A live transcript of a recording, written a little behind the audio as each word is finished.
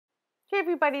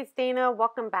everybody, it's Dana.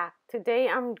 Welcome back. Today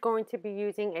I'm going to be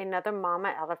using another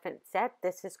Mama Elephant set.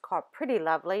 This is called Pretty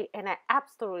Lovely, and I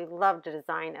absolutely love the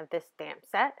design of this stamp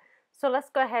set. So let's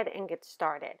go ahead and get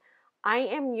started. I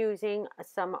am using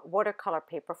some watercolor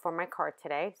paper for my card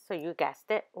today. So you guessed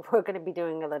it, we're going to be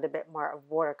doing a little bit more of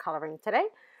watercoloring today.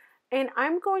 And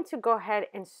I'm going to go ahead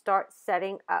and start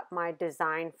setting up my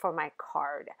design for my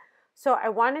card. So I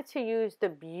wanted to use the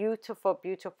beautiful,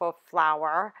 beautiful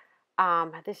flower.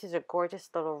 This is a gorgeous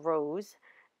little rose.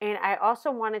 And I also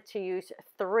wanted to use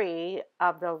 3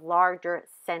 of the larger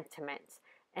sentiments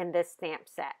in this stamp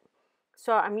set.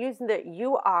 So I'm using the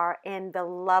UR and the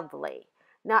Lovely.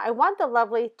 Now I want the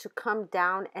Lovely to come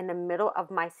down in the middle of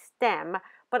my stem,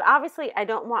 but obviously I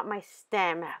don't want my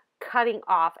stem cutting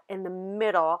off in the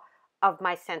middle of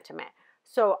my sentiment.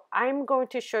 So I'm going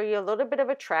to show you a little bit of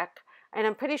a trick, and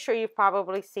I'm pretty sure you've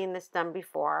probably seen this done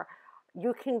before.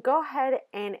 You can go ahead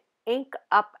and ink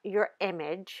up your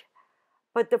image,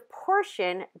 but the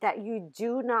portion that you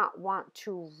do not want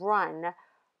to run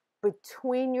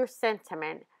between your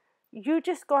sentiment, you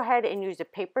just go ahead and use a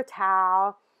paper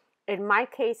towel. In my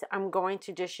case, I'm going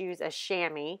to just use a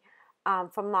chamois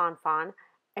from Lawn Fawn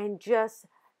and just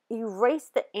erase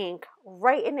the ink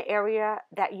right in the area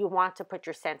that you want to put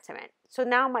your sentiment. So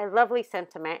now my lovely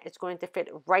sentiment is going to fit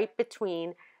right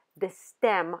between the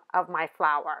stem of my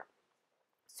flower.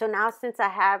 So now since I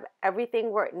have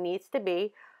everything where it needs to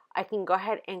be, I can go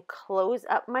ahead and close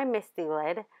up my MISTI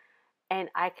lid, and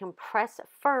I can press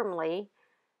firmly,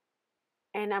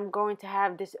 and I'm going to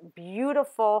have this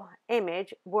beautiful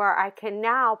image where I can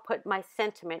now put my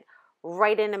sentiment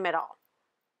right in the middle.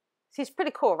 See, it's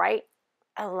pretty cool, right?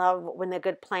 I love when a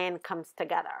good plan comes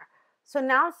together. So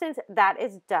now since that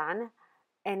is done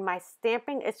and my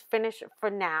stamping is finished for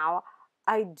now,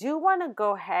 I do want to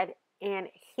go ahead and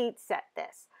heat set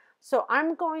this. So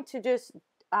I'm going to just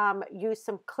use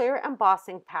some clear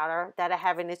embossing powder that I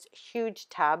have in this huge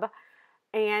tub.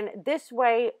 And this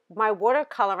way my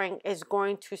watercoloring is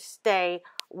going to stay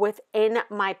within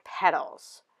my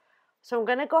petals. So I'm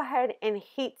going to go ahead and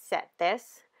heat set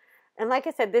this. And like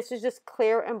I said, this is just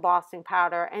clear embossing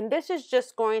powder. And this is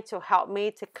just going to help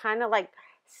me to kind of like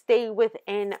stay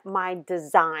within my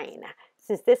design.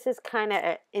 Since this is kind of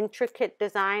an intricate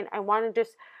design, I want to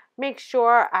just make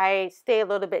sure I stay a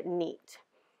little bit neat.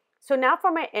 So now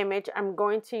for my image, I'm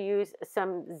going to use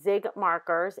some Zig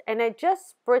markers, and I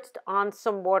just spritzed on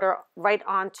some water right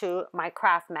onto my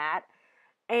craft mat,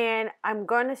 and I'm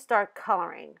going to start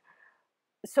coloring.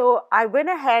 So I went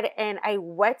ahead and I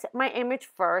wet my image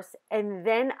first, and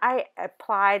then I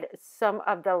applied some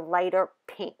of the lighter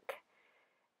pink.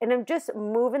 And I'm just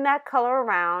moving that color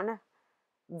around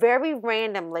very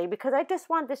randomly because I just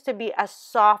want this to be a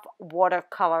soft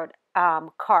watercolored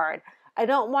card. I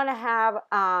don't want to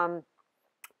have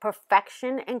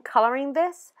perfection in coloring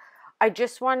this. I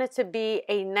just want it to be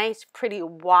a nice pretty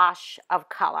wash of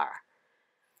color.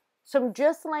 So I'm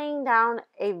just laying down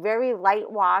a very light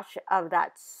wash of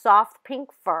that soft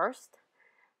pink first.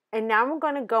 And now I'm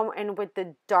going to go in with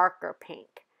the darker pink.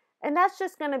 And that's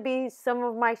just going to be some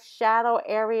of my shadow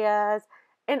areas,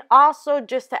 and also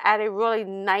just to add a really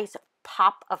nice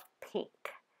pop of pink.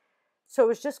 So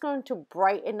it's just going to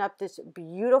brighten up this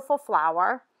beautiful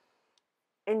flower.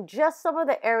 And just some of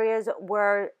the areas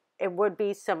where it would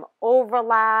be some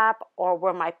overlap or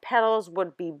where my petals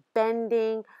would be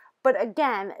bending. But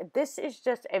again, this is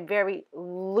just a very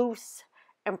loose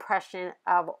impression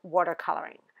of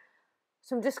watercoloring.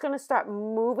 So I'm just going to start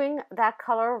moving that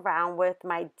color around with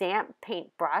my damp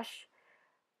paintbrush.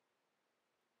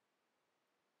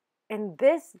 And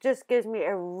this just gives me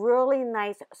a really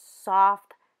nice,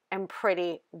 soft, and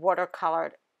pretty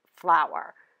watercolored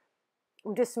flower.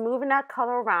 I'm just moving that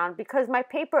color around because my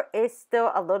paper is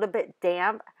still a little bit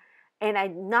damp, and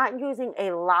I'm not using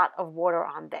a lot of water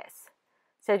on this.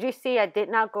 So as you see, I did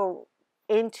not go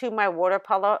into my water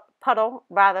puddle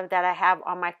rather that I have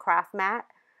on my craft mat.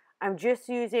 I'm just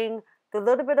using the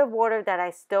little bit of water that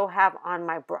I still have on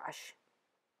my brush.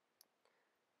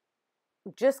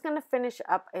 I'm just going to finish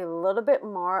up a little bit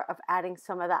more of adding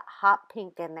some of that hot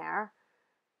pink in there.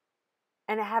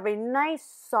 And I have a nice,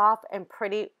 soft, and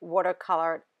pretty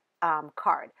watercolored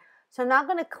card. So now I'm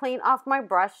going to clean off my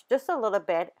brush just a little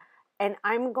bit. And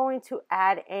I'm going to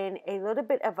add in a little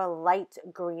bit of a light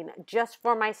green just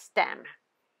for my stem.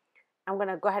 I'm going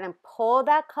to go ahead and pull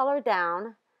that color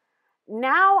down.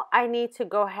 Now I need to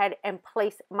go ahead and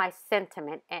place my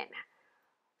sentiment in.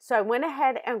 So I went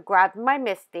ahead and grabbed my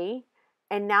MISTI,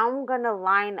 and now I'm going to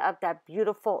line up that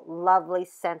beautiful, lovely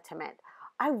sentiment.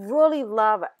 I really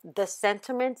love the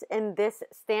sentiments in this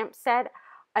stamp set.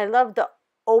 I love the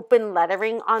open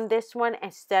lettering on this one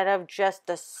instead of just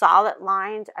the solid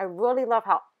lines. I really love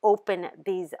how open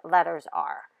these letters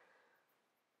are.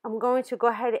 I'm going to go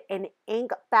ahead and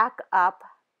ink back up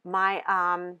my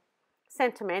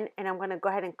sentiment, and I'm going to go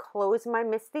ahead and close my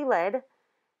MISTI lid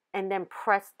and then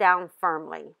press down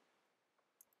firmly.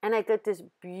 And I get this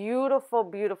beautiful,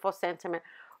 beautiful sentiment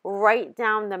right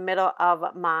down the middle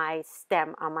of my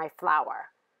stem on my flower.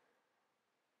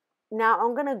 Now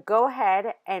I'm going to go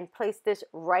ahead and place this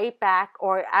right back,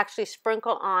 or actually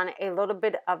sprinkle on a little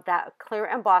bit of that clear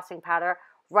embossing powder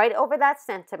right over that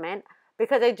sentiment,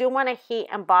 because I do want to heat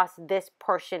emboss this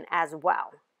portion as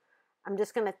well. I'm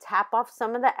just going to tap off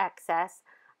some of the excess,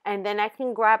 and then I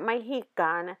can grab my heat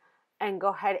gun and go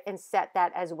ahead and set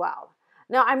that as well.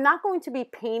 Now I'm not going to be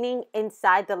painting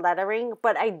inside the lettering,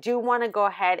 but I do want to go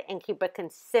ahead and keep it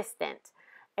consistent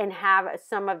and have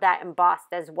some of that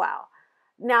embossed as well.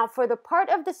 Now for the part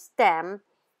of the stem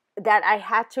that I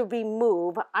had to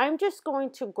remove, I'm just going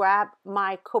to grab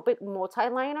my Copic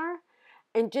multi-liner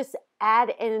and just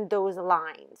add in those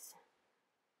lines.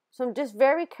 So I'm just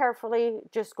very carefully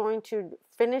just going to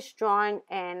finish drawing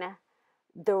in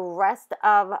the rest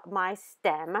of my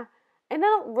stem. And I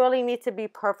don't really need to be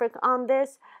perfect on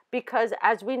this, because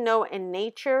as we know in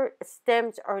nature,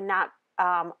 stems are not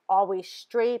always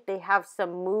straight. They have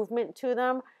some movement to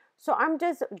them. So I'm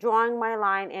just drawing my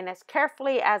line in as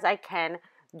carefully as I can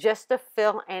just to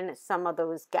fill in some of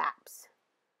those gaps.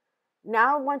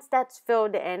 Now once that's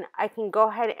filled in, I can go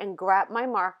ahead and grab my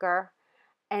marker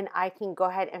and I can go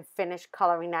ahead and finish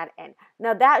coloring that in.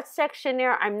 Now that section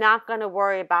there, I'm not going to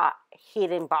worry about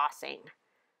heat embossing.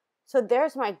 So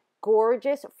there's my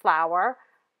gorgeous flower.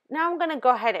 Now I'm going to go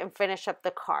ahead and finish up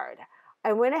the card.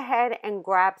 I went ahead and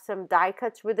grabbed some die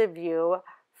cuts with a view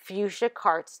fuchsia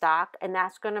cardstock, and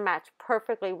that's going to match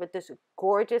perfectly with this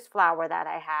gorgeous flower that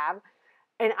I have.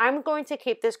 And I'm going to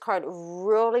keep this card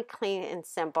really clean and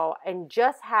simple and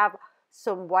just have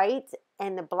some white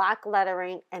and the black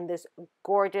lettering and this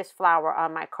gorgeous flower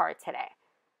on my card today.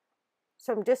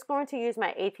 So I'm just going to use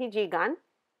my ATG gun.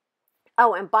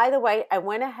 Oh, and by the way, I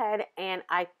went ahead and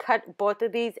I cut both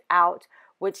of these out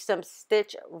with some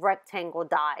stitch rectangle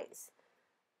dies.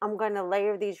 I'm going to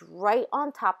layer these right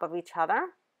on top of each other,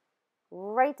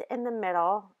 right in the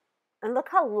middle. And look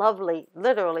how lovely,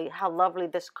 literally how lovely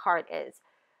this card is.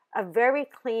 A very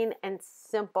clean and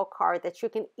simple card that you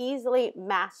can easily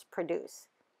mass produce.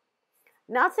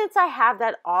 Now since I have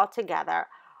that all together,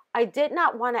 I did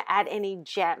not want to add any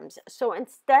gems. So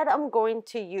instead I'm going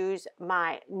to use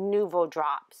my Nuvo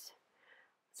drops.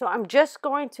 So I'm just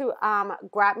going to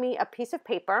grab me a piece of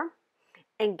paper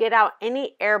and get out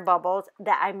any air bubbles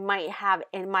that I might have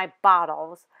in my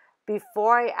bottles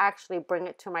before I actually bring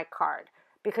it to my card.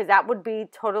 Because that would be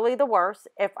totally the worst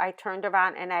if I turned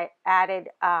around and I added,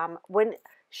 went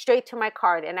straight to my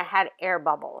card and I had air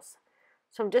bubbles.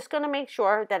 So I'm just going to make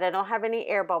sure that I don't have any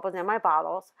air bubbles in my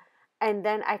bottles. And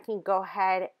then I can go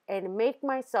ahead and make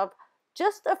myself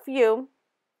just a few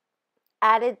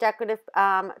added decorative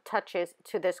touches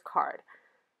to this card.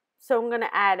 So I'm going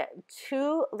to add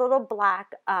 2 little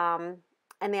black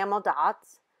enamel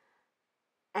dots.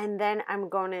 And then I'm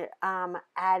going to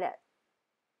add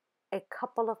a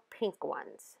couple of pink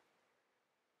ones.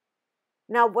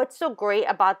 Now what's so great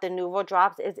about the Nuvo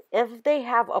drops is if they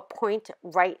have a point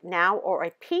right now or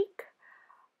a peak,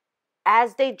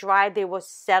 as they dry they will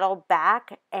settle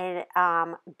back and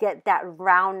get that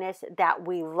roundness that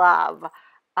we love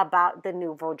about the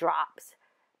Nuvo drops.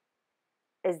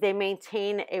 Is they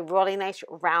maintain a really nice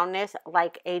roundness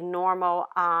like a normal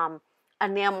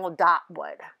enamel dot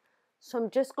would. So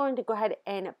I'm just going to go ahead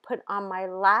and put on my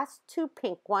last 2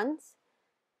 pink ones.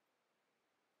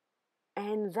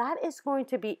 And that is going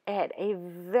to be it. A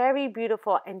very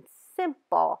beautiful and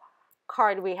simple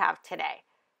card we have today.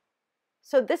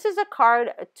 So this is a card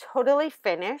totally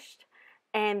finished.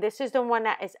 And this is the one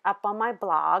that is up on my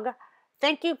blog.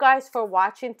 Thank you guys for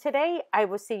watching today. I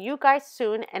will see you guys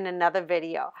soon in another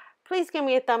video. Please give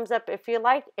me a thumbs up if you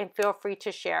like and feel free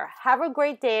to share. Have a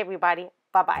great day, everybody.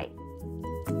 Bye-bye.